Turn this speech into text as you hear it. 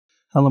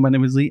Hello, my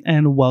name is Lee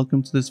and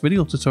welcome to this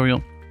video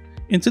tutorial.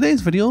 In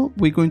today's video,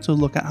 we're going to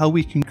look at how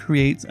we can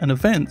create an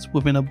event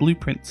within a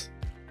blueprint.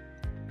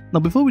 Now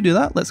before we do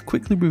that, let's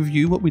quickly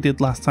review what we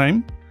did last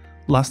time.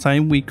 Last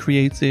time we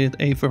created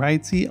a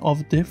variety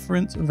of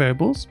different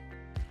variables.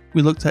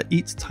 We looked at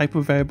each type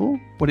of variable,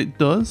 what it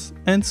does,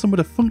 and some of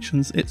the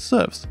functions it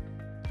serves.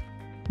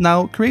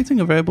 Now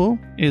creating a variable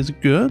is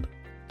good,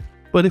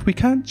 but if we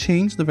can't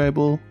change the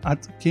variable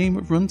at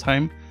game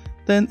runtime,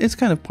 then it's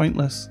kind of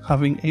pointless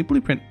having a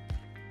blueprint.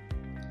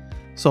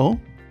 So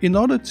in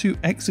order to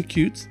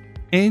execute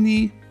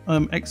any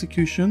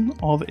execution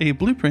of a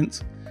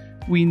blueprint,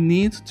 we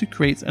need to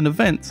create an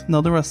event.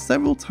 Now there are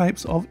several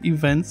types of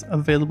events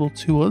available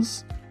to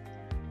us,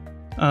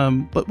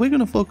 but we're going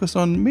to focus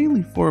on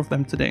mainly 4 of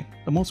them today,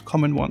 the most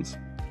common ones.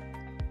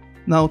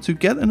 Now to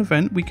get an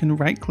event, we can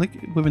right click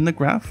within the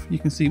graph. You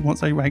can see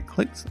once I right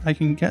clicked, I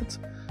can get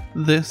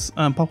this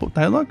pop-up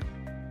dialog,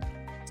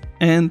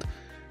 and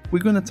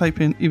we're going to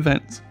type in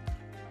event.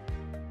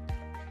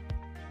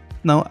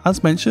 Now,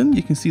 as mentioned,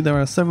 you can see there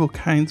are several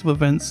kinds of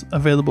events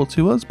available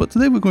to us, but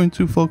today we're going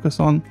to focus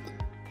on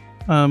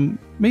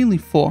mainly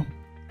 4.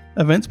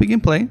 Events begin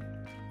play,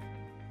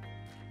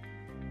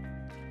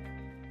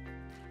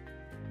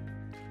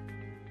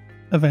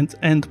 event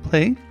end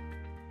play,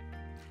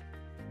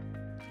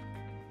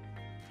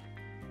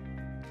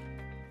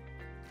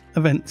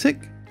 event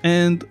tick,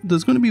 and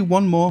there's going to be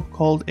one more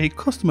called a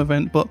custom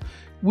event, but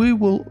we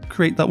will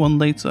create that one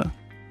later.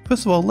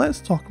 First of all,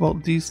 let's talk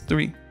about these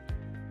 3.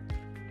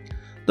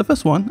 The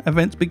first one,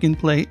 event begin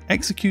play,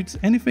 executes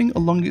anything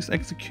along its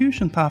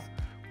execution path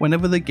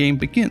whenever the game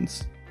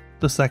begins.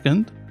 The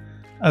second,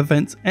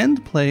 event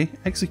end play,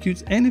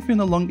 executes anything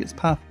along its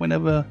path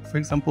whenever, for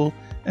example,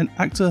 an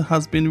actor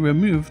has been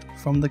removed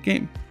from the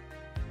game.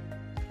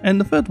 And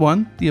the third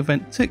one, the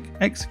event tick,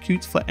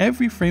 executes for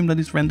every frame that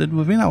is rendered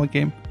within our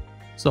game.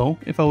 So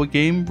if our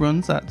game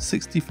runs at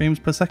 60 frames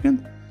per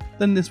second,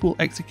 then this will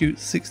execute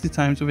 60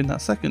 times within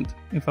that second.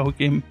 If our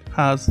game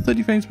has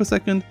 30 frames per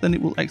second, then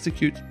it will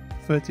execute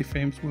 30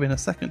 frames within a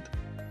second.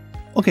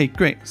 Okay,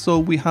 great. So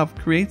we have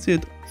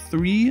created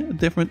 3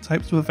 different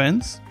types of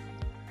events.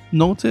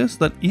 Notice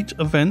that each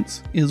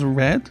event is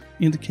red,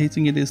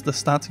 indicating it is the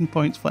starting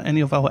point for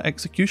any of our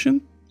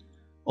execution.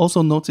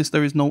 Also notice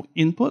there is no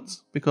input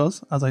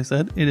because, as I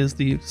said, it is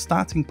the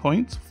starting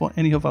point for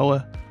any of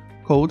our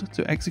code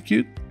to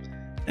execute.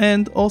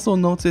 And also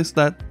notice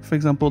that, for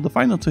example, the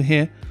final 2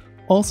 here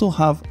also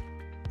have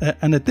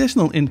an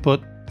additional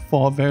input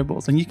for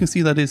variables, and you can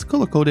see that it's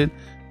color coded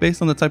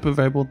based on the type of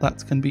variable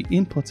that can be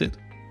inputted.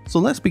 So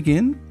let's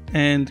begin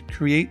and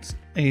create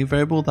a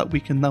variable that we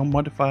can now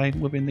modify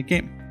within the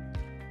game.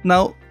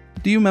 Now,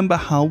 do you remember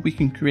how we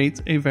can create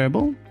a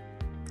variable?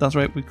 That's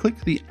right, we click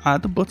the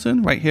add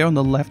button right here on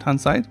the left hand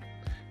side,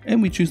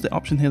 and we choose the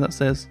option here that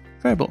says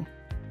variable.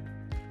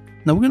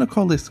 Now we're going to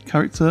call this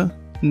character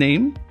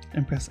name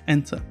and press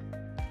enter.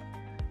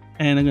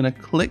 And I'm going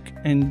to click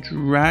and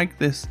drag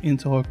this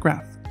into our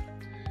graph.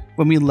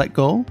 When we let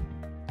go,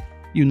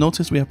 you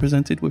notice we are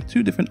presented with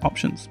 2 different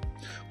options.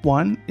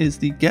 One is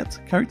the get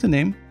character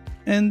name,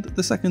 and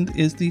the second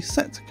is the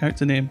set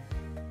character name.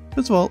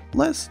 First of all,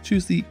 let's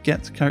choose the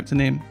get character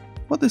name.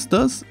 What this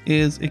does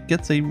is it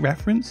gets a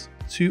reference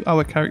to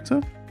our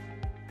character.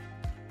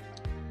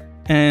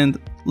 And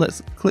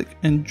let's click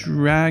and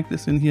drag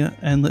this in here,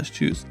 and let's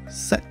choose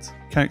set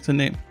character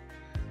name.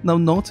 Now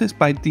notice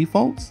by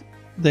default,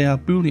 they are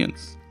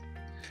booleans.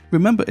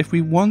 Remember, if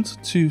we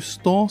want to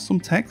store some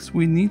text,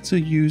 we need to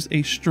use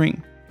a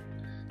string.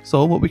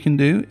 So what we can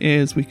do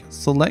is we can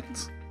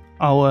select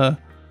our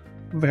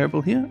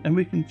variable here, and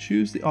we can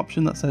choose the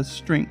option that says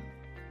string.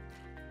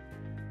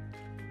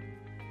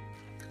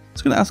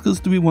 It's going to ask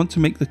us, do we want to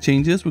make the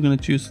changes? We're going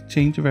to choose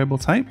change a variable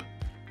type,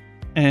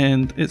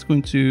 and it's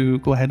going to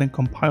go ahead and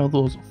compile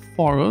those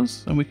for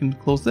us, and we can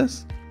close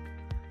this.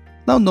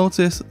 Now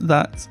notice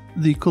that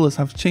the colors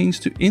have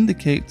changed to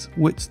indicate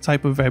which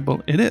type of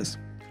variable it is.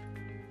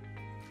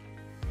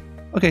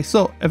 Okay,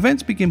 so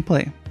events begin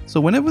play.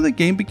 So whenever the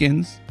game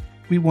begins,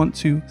 we want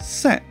to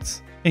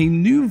set a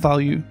new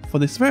value for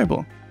this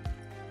variable.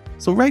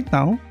 So right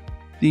now,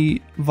 the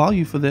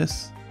value for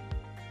this,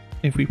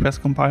 if we press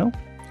compile,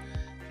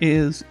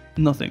 is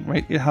nothing,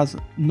 right? It has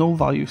no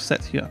value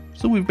set here.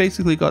 So we've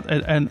basically got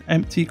an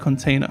empty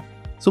container.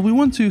 So we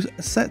want to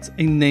set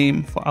a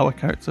name for our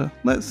character.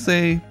 Let's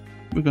say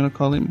we're going to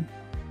call him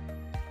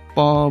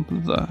Bob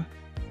the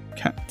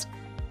Cat.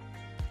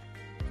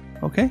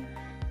 Okay.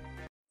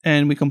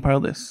 And we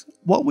compile this.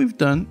 What we've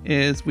done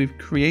is we've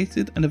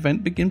created an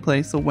event begin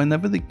play, so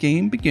whenever the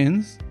game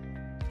begins,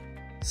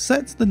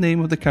 set the name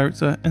of the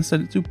character and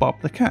set it to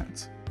Bob the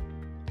Cat.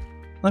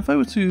 Now if I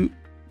were to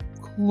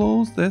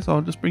close this,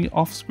 I'll just bring it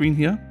off screen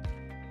here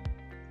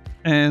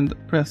and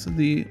press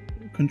the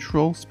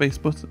control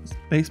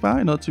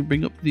spacebar in order to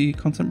bring up the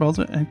content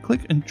browser and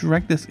click and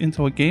drag this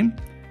into our game.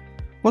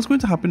 What's going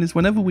to happen is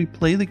whenever we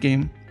play the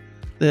game,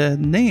 the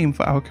name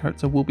for our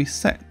character will be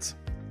set.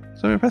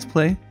 So if I press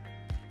play,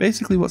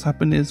 basically what's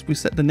happened is we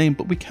set the name,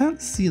 but we can't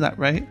see that,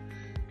 right?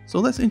 So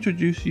let's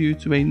introduce you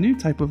to a new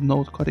type of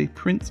node called a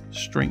print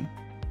string.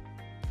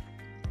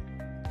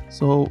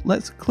 So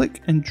let's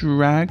click and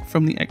drag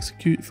from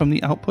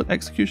the output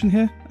execution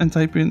here and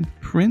type in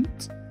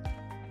print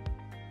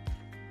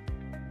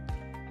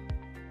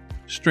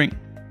string.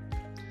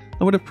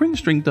 Now what a print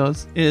string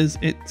does is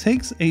it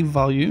takes a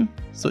value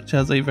such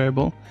as a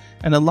variable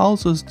and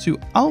allows us to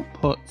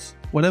output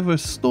whatever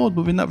is stored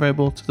within that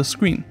variable to the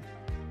screen.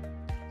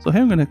 So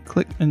here I'm going to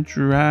click and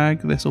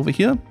drag this over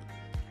here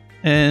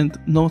and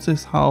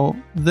notice how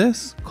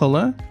this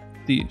color,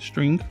 the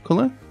string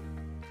color,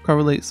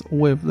 correlates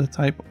with the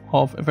type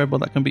of a variable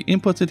that can be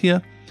inputted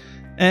here.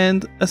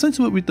 And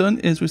essentially what we've done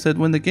is we said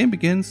when the game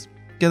begins,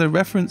 get a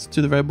reference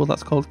to the variable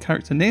that's called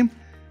character name,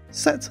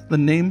 set the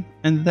name,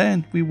 and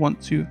then we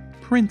want to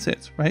print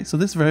it, right? So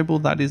this variable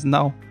that is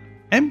now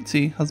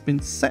empty has been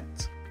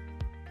set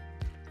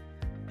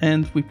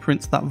and we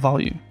print that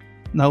value.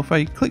 Now if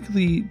I click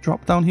the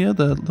drop down here,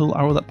 the little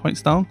arrow that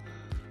points down,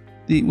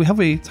 we have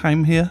a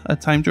time here, a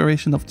time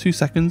duration of 2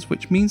 seconds,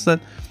 which means that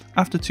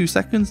after 2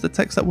 seconds, the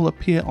text that will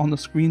appear on the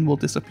screen will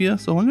disappear.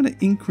 So I'm going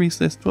to increase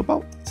this to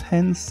about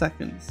 10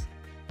 seconds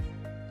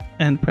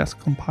and press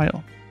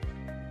compile.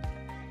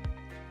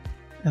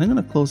 And I'm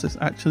going to close this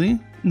actually.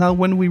 Now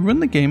when we run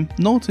the game,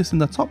 notice in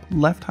the top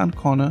left hand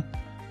corner,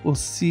 we'll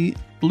see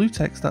blue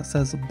text that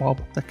says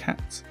Bob the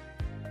cat.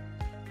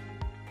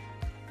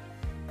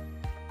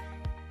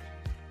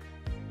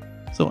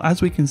 So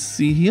as we can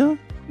see here,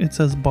 it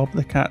says Bob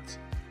the cat,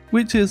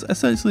 which is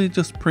essentially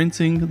just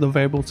printing the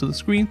variable to the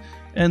screen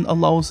and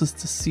allows us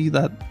to see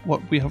that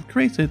what we have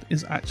created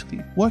is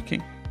actually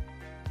working.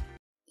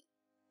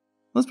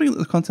 Let's bring up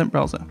the content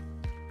browser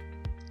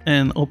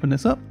and open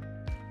this up.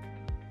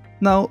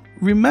 Now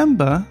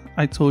remember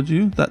I told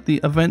you that the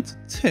event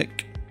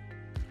tick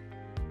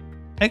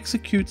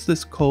executes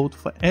this code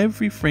for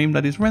every frame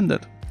that is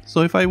rendered.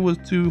 So if I was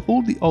to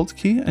hold the Alt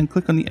key and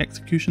click on the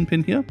execution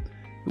pin here,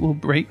 it will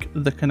break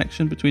the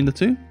connection between the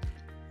two.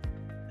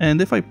 And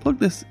if I plug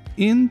this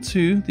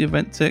into the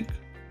event tick,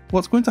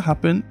 what's going to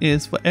happen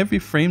is for every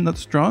frame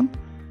that's drawn,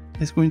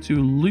 it's going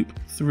to loop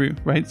through,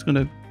 right? It's going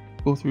to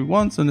go through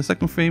once, and the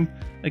second frame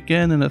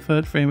again, and the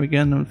third frame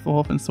again, and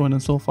fourth, and so on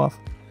and so forth.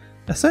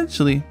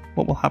 Essentially,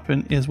 what will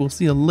happen is we'll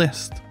see a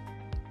list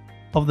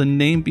of the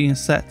name being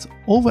set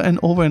over and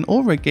over and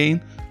over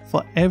again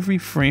for every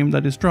frame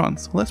that is drawn.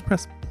 So let's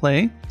press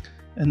play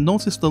and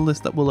notice the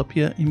list that will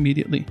appear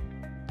immediately.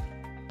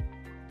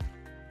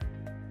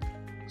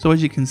 So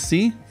as you can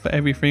see, for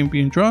every frame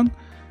being drawn,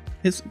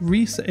 it's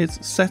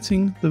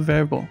setting the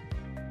variable.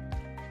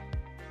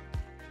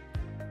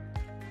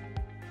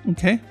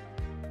 Okay,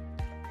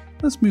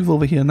 let's move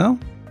over here now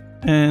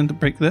and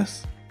break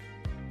this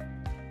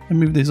and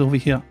move this over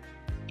here.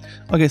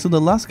 Okay, so the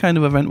last kind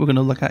of event we're going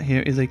to look at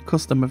here is a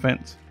custom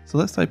event. So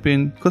let's type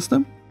in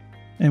custom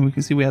and we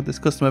can see we have this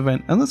custom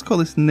event, and let's call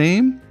this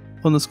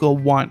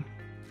name_1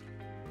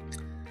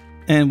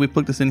 and we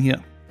plug this in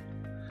here.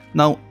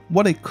 Now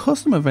what a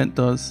custom event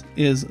does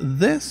is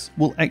this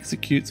will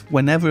execute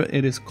whenever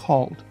it is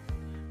called.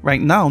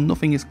 Right now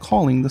nothing is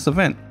calling this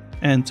event,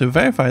 and to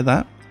verify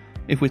that,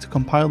 if we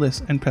compile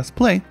this and press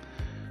play,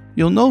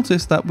 you'll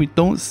notice that we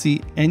don't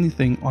see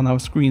anything on our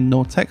screen,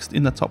 no text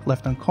in the top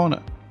left hand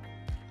corner.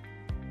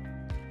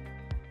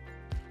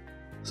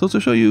 So to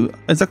show you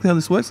exactly how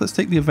this works, let's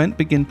take the event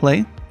begin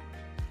play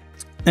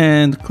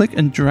and click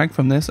and drag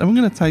from this, and we're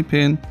going to type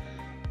in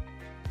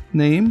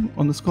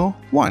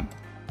name_1.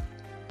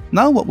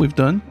 Now what we've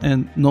done,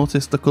 and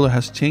notice the color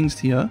has changed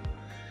here,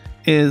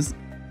 is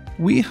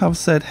we have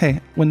said,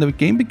 hey, when the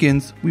game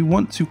begins, we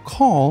want to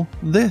call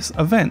this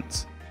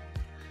event.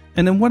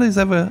 And then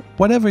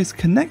whatever is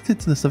connected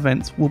to this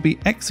event will be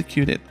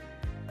executed.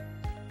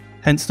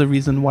 Hence the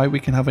reason why we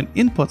can have an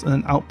input and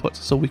an output,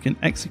 so we can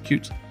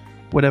execute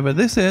whatever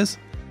this is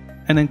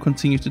and then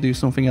continue to do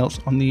something else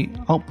on the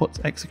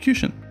output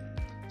execution.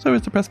 So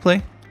if we press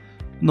play,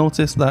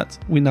 notice that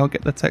we now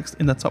get the text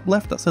in the top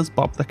left that says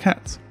Bob the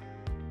cat.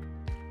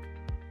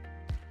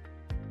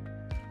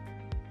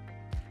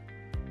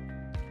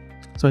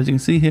 So as you can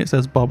see here, it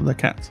says Bob the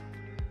cat.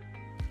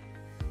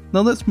 Now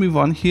let's move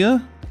on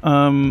here.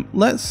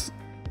 Let's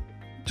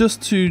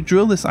just to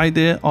drill this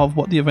idea of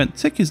what the event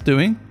tick is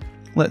doing,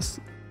 let's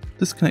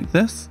disconnect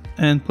this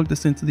and plug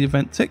this into the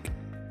event tick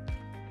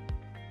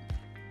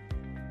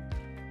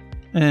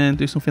and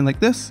do something like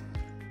this.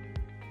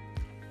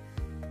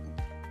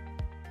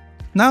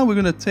 Now we're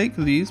going to take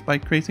these by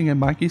creating a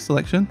marquee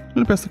selection. I'm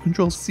going to press the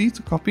Ctrl C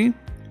to copy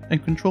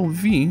and Ctrl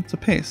V to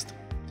paste.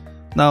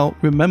 Now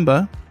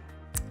remember,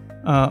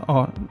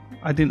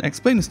 I didn't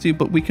explain this to you,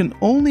 but we can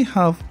only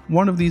have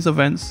one of these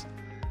events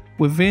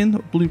within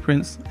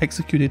Blueprints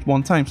executed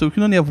one time. So we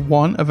can only have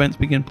one event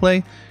begin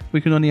play,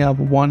 we can only have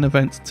one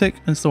event tick,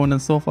 and so on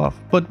and so forth.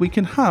 But we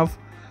can have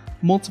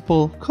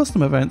multiple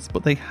custom events,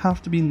 but they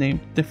have to be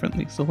named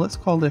differently. So let's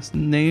call this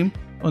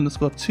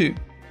name_2.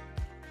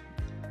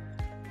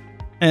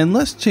 And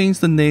let's change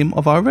the name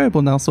of our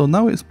variable now. So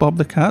now it's Bob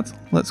the cat.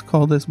 Let's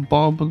call this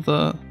Bob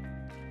the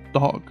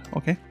dog,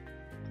 okay?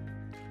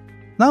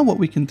 Now what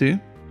we can do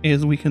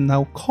is we can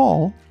now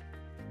call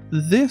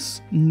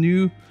this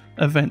new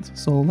event.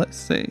 So let's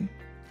say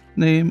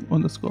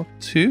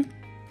name_2.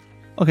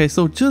 Okay,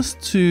 so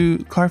just to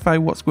clarify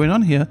what's going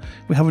on here,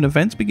 we have an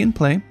event begin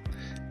play,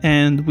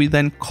 and we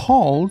then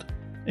called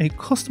a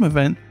custom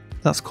event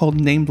that's called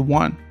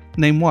name1,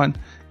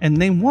 and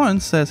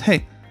name1 says,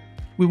 hey,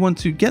 we want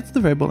to get to the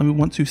variable and we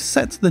want to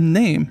set the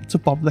name to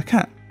Bob the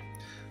cat.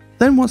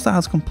 Then once that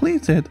has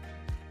completed,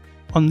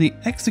 on the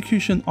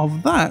execution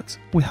of that,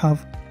 we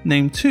have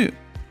name2,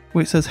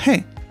 where it says,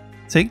 hey,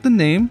 take the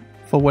name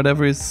for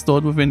whatever is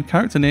stored within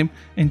character name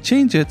and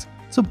change it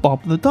to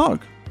Bob the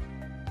dog.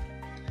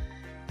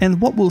 And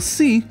what we'll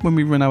see when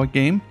we run our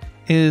game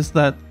is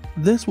that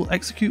this will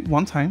execute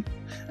one time,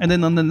 and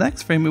then on the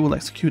next frame it will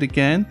execute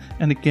again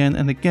and again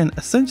and again,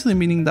 essentially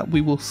meaning that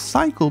we will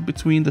cycle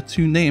between the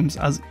two names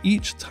as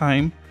each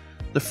time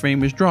the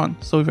frame is drawn.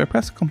 So if I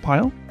press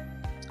compile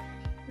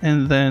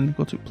and then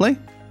go to play,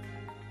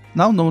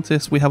 now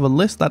notice we have a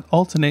list that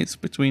alternates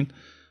between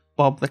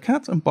Bob the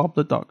cat and Bob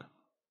the dog.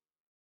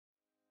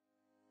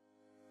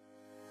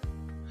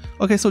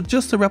 Okay, so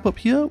just to wrap up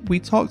here, we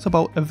talked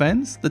about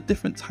events, the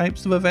different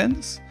types of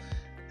events,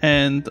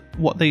 and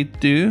what they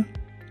do.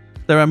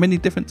 There are many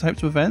different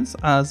types of events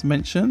as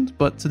mentioned,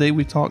 but today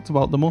we talked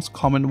about the most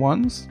common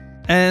ones.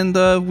 And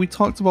we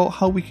talked about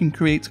how we can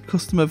create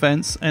custom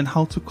events and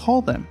how to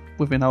call them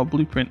within our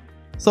blueprint.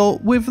 So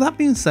with that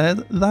being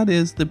said, that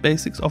is the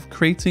basics of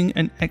creating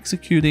and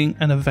executing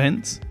an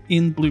event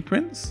in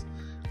Blueprints.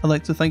 I'd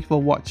like to thank you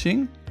for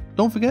watching.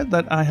 Don't forget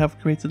that I have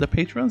created a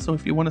Patreon, so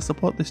if you want to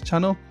support this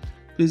channel,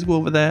 please go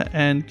over there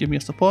and give me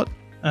a support.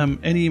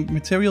 Any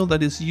material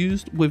that is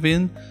used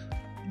within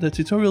the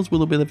tutorials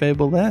will be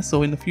available there,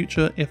 so in the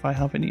future if I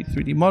have any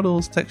 3D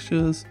models,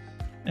 textures,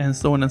 and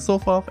so on and so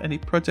forth, any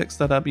projects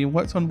that are being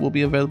worked on will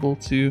be available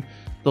to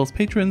those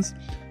patrons.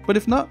 But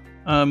if not,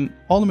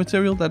 all the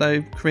material that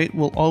I create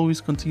will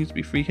always continue to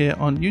be free here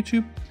on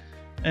YouTube.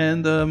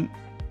 And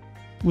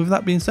with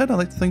that being said, I'd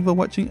like to thank you for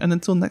watching, and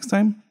until next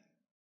time,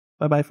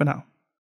 bye bye for now.